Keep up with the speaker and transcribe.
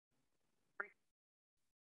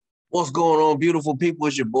What's going on, beautiful people?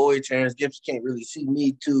 It's your boy, Terrence Gibbs. Can't really see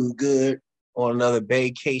me too good on another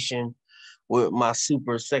vacation with my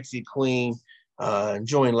super sexy queen.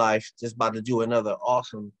 Enjoying life. Just about to do another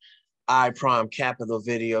awesome IPrime Capital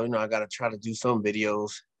video. You know, I got to try to do some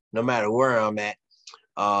videos no matter where I'm at.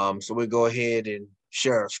 So we'll go ahead and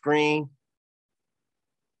share a screen.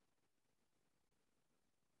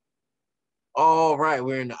 All right,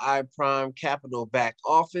 we're in the IPrime Capital back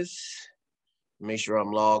office. Make sure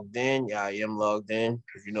I'm logged in. Yeah, I am logged in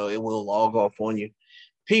because, you know, it will log off on you.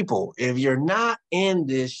 People, if you're not in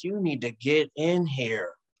this, you need to get in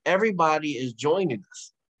here. Everybody is joining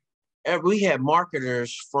us. We have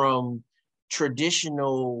marketers from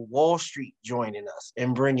traditional Wall Street joining us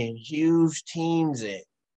and bringing huge teams in.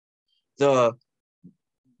 The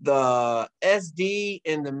SD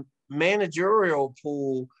and the managerial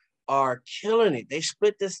pool are killing it. They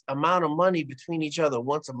split this amount of money between each other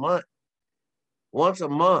once a month. Look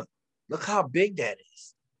how big that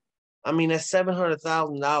is. I mean, that's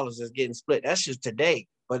 $700,000 that's getting split. That's just today,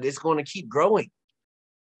 but it's going to keep growing.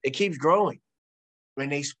 It keeps growing. When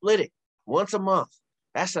they split it once a month,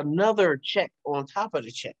 that's another check on top of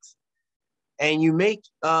the checks. And you make,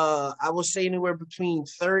 I would say, anywhere between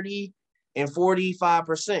 30 and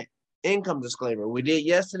 45% income disclaimer. We did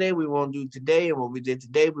yesterday, we won't do today, and what we did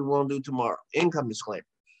today, we won't do tomorrow. Income disclaimer.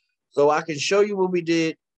 So I can show you what we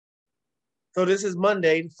did. So this is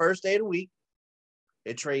Monday, the first day of the week.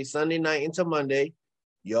 It trades Sunday night into Monday.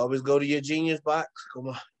 You always go to your Genius box. Come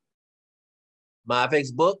on.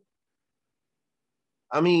 Myfxbook.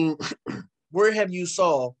 I mean, where have you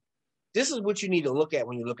saw? This is what you need to look at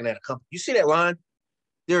when you're looking at a company. You see that line?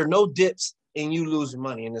 There are no dips in you losing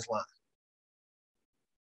money in this line.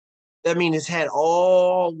 That means it's had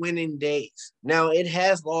all winning days. Now, it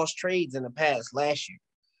has lost trades in the past last year,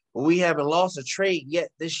 but we haven't lost a trade yet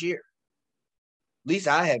this year. At least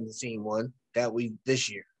I haven't seen one this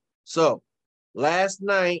year. So last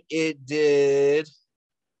night it did.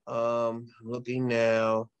 Looking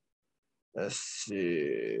now. Let's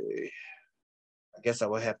see. I guess I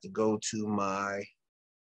would have to go to my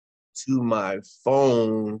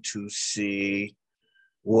phone to see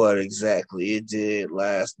what exactly it did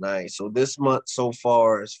last night. So this month so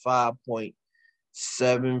far is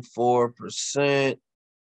 5.74%.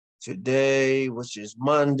 Today, which is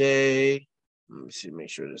Monday. Let me see, make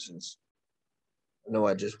sure this is. I know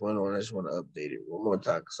I just went on. I just want to update it one more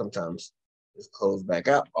time. Sometimes it's closed back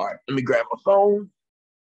out. All right, let me grab my phone.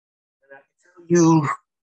 And I can tell you.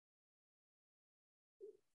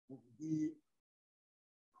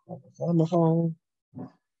 On my phone.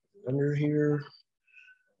 Under here.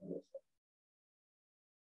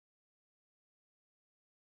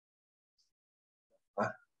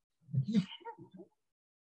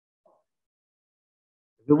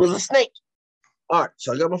 It was a snake. All right,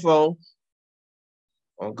 so I got my phone.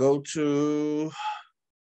 I'll go to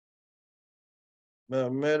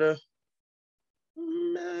Meta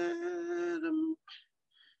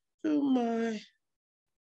to my.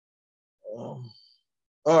 All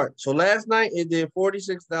right, so last night it did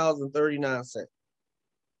 46,039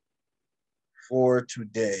 for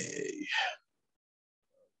today.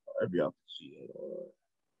 Maybe y'all can see it.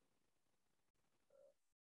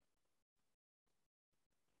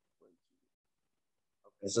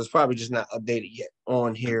 Okay, so it's probably just not updated yet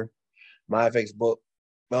on here, Myfxbook.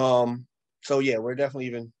 So yeah, we're definitely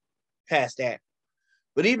even past that.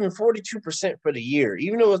 But even 42% for the year,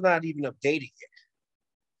 even though it's not even updated yet,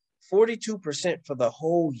 42% for the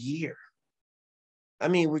whole year. I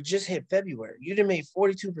mean, we just hit February. You done made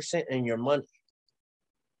 42% in your money.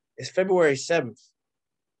 It's February 7th,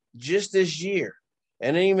 just this year.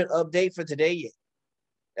 And ain't even update for today yet.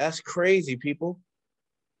 That's crazy, people.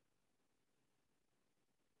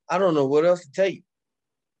 I don't know what else to tell you.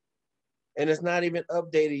 And it's not even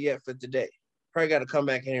updated yet for today. Probably got to come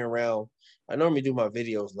back in around. I normally do my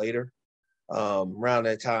videos later, around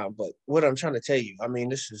that time. But what I'm trying to tell you, I mean,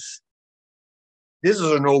 this is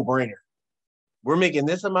a no-brainer. We're making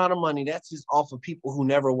this amount of money. That's just off of people who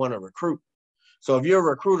never want to recruit. So if you're a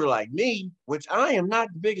recruiter like me, which I am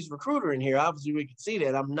not the biggest recruiter in here, obviously we can see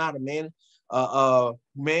that I'm not a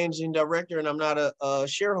managing director, and I'm not a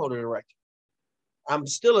shareholder director. I'm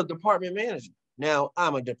still a department manager. Now,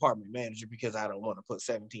 I'm a department manager because I don't want to put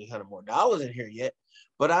 $1,700 more in here yet,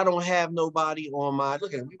 but I don't have nobody on my,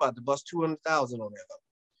 look at it, we about to bust 200,000 on that.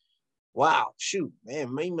 Wow, shoot,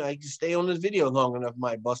 man, maybe I can stay on this video long enough,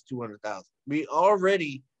 might bust 200,000. We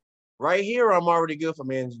already, right here, I'm already good for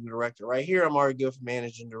managing director. Right here, I'm already good for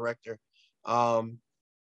managing director. Well,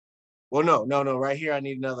 no, right here, I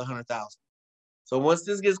need another 100,000. So once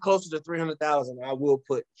this gets closer to 300,000, I will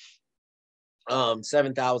put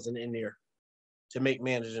 7,000 in there to make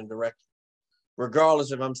manager and director,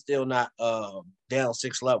 regardless if I'm still not down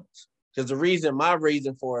 6 levels. Because my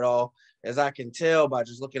reason for it all is I can tell by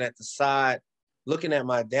just looking at the side, looking at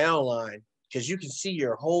my downline, because you can see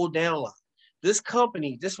your whole downline. This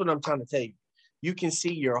company, this is what I'm trying to tell you. You can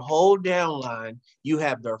see your whole downline. You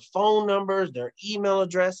have their phone numbers, their email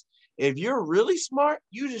address. If you're really smart,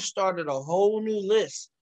 you just started a whole new list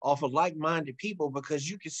off of like-minded people, because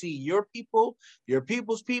you can see your people, your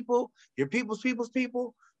people's people, your people's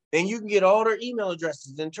people, and you can get all their email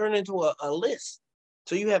addresses and turn into a list.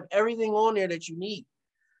 So you have everything on there that you need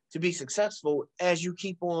to be successful as you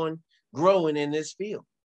keep on growing in this field.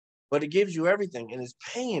 But it gives you everything, and it's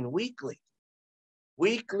paying weekly.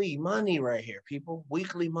 Weekly money right here, people.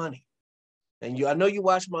 Weekly money. And I know you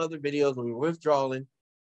watch my other videos when we're withdrawing.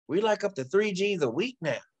 We like up to 3 G's a week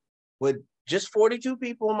now with just 42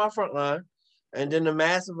 people on my front line, and then a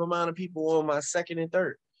massive amount of people on my second and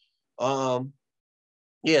third.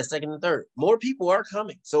 Second and third. More people are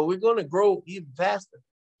coming. So we're going to grow even faster.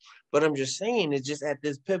 But I'm just saying, it's just at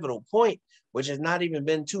this pivotal point, which has not even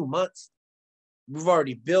been 2 months. We've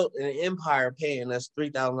already built an empire paying us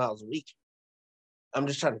 $3,000 a week. I'm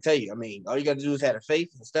just trying to tell you, I mean, all you got to do is have faith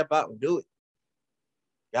and step out and do it.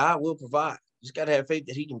 God will provide. You just got to have faith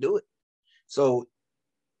that he can do it. So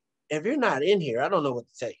if you're not in here, I don't know what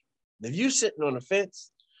to tell you. If you're sitting on the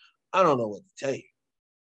fence, I don't know what to tell you.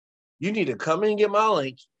 You need to come in and get my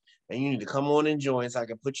link, and you need to come on and join so I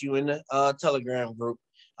can put you in the Telegram group.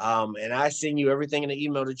 And I send you everything in the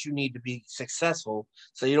email that you need to be successful,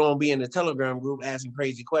 so you don't be in the Telegram group asking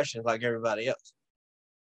crazy questions like everybody else.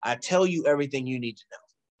 I tell you everything you need to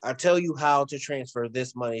know. I tell you how to transfer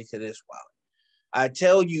this money to this wallet. I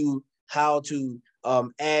tell you how to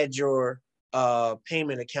add your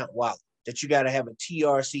payment account wallet, that you got to have a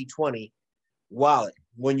TRC20 wallet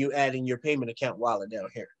when you add in your payment account wallet down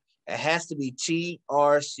here. It has to be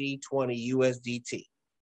TRC20 USDT.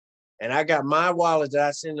 And I got my wallet that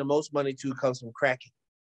I send the most money to comes from Kraken.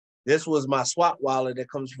 This was my swap wallet that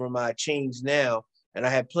comes from my Change Now. And I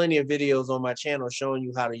have plenty of videos on my channel showing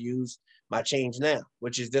you how to use my Change Now,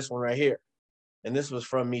 which is this one right here. And this was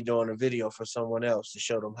from me doing a video for someone else to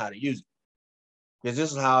show them how to use it. Because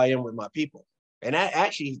this is how I am with my people. And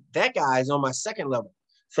that guy is on my second level.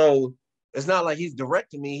 So it's not like he's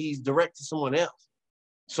direct to me. He's direct to someone else.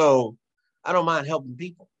 So I don't mind helping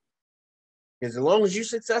people. Because as long as you're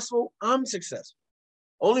successful, I'm successful.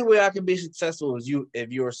 Only way I can be successful is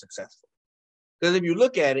if you're successful. Because if you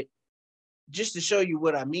look at it, just to show you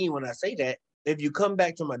what I mean when I say that, if you come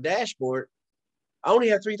back to my dashboard, I only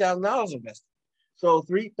have $3,000 invested. So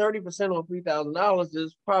 30% on $3,000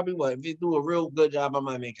 is probably what? If you do a real good job, I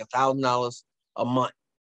might make $1,000 a month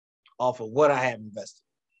off of what I have invested.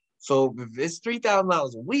 So if it's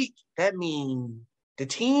 $3,000 a week, that means the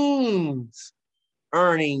team's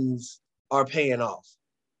earnings are paying off.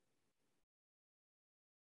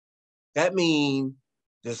 That means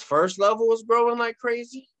this first level is growing like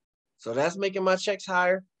crazy. So that's making my checks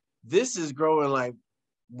higher. This is growing like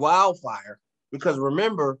wildfire, because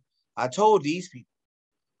remember, I told these people,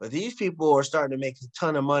 but these people are starting to make a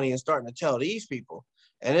ton of money and starting to tell these people,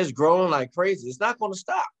 and it's growing like crazy. It's not going to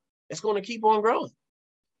stop. It's going to keep on growing,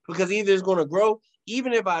 because either it's going to grow,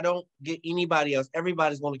 even if I don't get anybody else,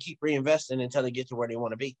 everybody's going to keep reinvesting until they get to where they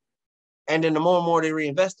want to be. And then the more and more they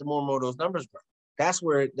reinvest, the more and more those numbers grow. That's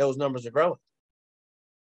where those numbers are growing.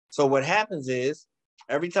 So what happens is,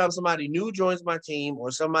 every time somebody new joins my team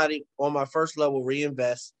or somebody on my first level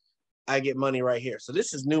reinvests, I get money right here. So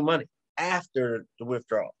this is new money after the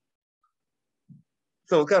withdrawal.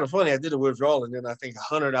 So it's kind of funny. I did a withdrawal, and then I think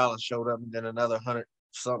 $100 showed up, and then another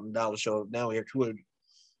 $100-something showed up. Now we have 280.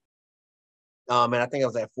 And I think I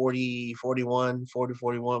was at 40, 41, 40,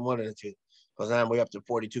 41, one of the two. Because now we're up to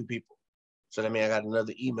 42 people. So that means I got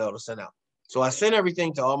another email to send out. So I sent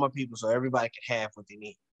everything to all my people so everybody can have what they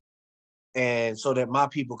need. And so that my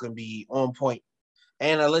people can be on point.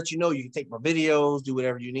 And I let you know, you can take my videos, do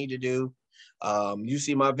whatever you need to do. You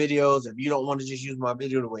see my videos. If you don't want to just use my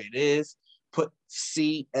video the way it is, put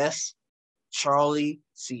CS, Charlie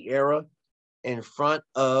Sierra, in front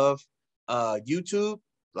of YouTube,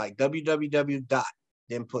 like www.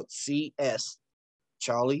 Then put CS,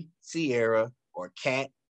 Charlie Sierra, or Cat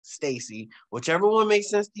Stacy, whichever one makes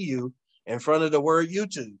sense to you, in front of the word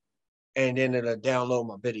YouTube. And then it'll download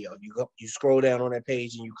my video. You scroll down on that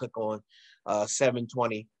page and you click on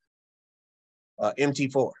 720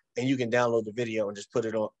 MT4, and you can download the video and just put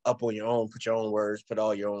it up on your own, put your own words, put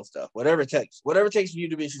all your own stuff, whatever it takes for you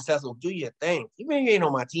to be successful. Do your thing. Even if you ain't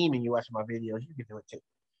on my team and you watch my videos, you can do it too.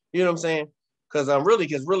 You know what I'm saying? Because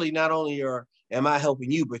really not only am I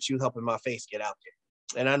helping you, but you helping my face get out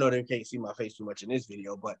there. And I know they can't see my face too much in this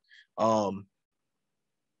video, but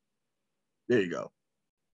there you go.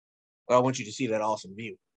 Well, I want you to see that awesome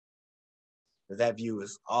view. That view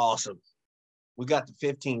is awesome. We got the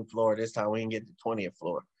 15th floor this time. We didn't get the 20th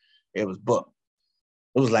floor. It was booked.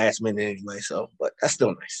 It was last minute anyway, so but that's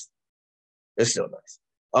still nice. It's still nice.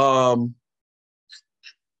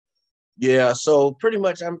 Yeah, so pretty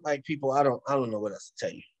much I'm like people, I don't know what else to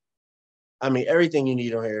tell you. I mean, everything you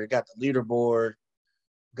need on here. Got the leaderboard,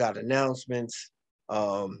 got announcements.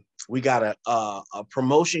 We got a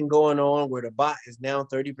promotion going on where the bot is now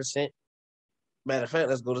 30%. Matter of fact,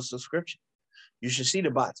 let's go to subscription. You should see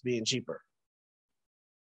the bots being cheaper.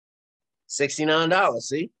 $69.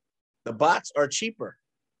 See, the bots are cheaper.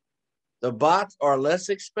 The bots are less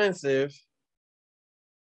expensive.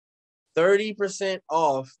 30%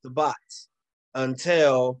 off the bots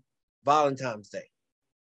until Valentine's Day.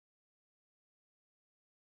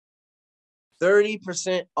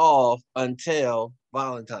 30% off until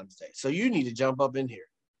Valentine's Day. So you need to jump up in here.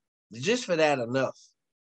 Just for that enough.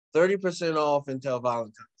 30% off until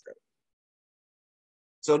Valentine's Day.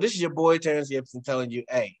 So this is your boy Terrence Gibson telling you,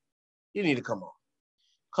 hey, you need to come on.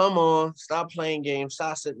 Come on, stop playing games,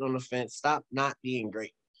 stop sitting on the fence, stop not being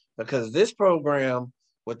great. Because this program,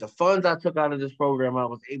 with the funds I took out of this program, I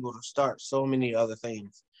was able to start so many other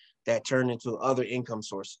things that turn into other income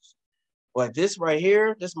sources. But this right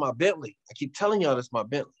here, this is my Bentley. I keep telling y'all this is my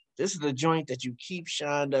Bentley. This is the joint that you keep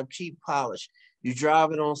shined up, keep polished. You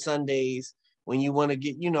drive it on Sundays when you want to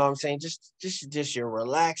get, you know what I'm saying, just your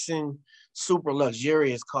relaxing, super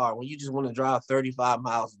luxurious car. When you just want to drive 35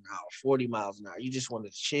 miles an hour, 40 miles an hour. You just want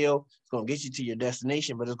to chill. It's going to get you to your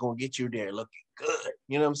destination, but it's going to get you there looking good.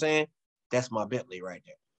 You know what I'm saying? That's my Bentley right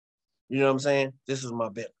there. You know what I'm saying? This is my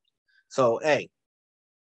Bentley. So, hey,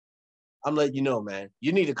 I'm letting you know, man.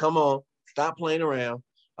 You need to come on. Stop playing around.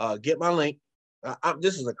 Get my link.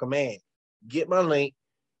 This is a command. Get my link.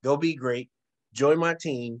 Go be great. Join my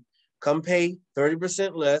team. Come pay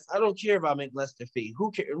 30% less. I don't care if I make less than fee. Who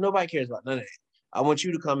cares? Nobody cares about none of that. I want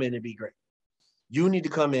you to come in and be great. You need to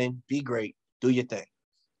come in, be great, do your thing.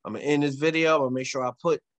 I'm gonna end this video. I'm gonna make sure I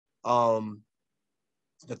put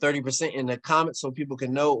the 30% in the comments so people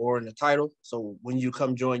can know, or in the title. So when you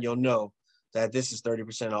come join, you'll know that this is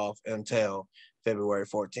 30% off until February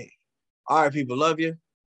 14th. All right, people, love you.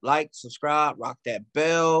 Like, subscribe, rock that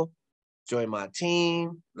bell, join my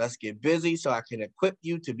team. Let's get busy so I can equip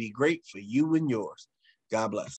you to be great for you and yours. God bless.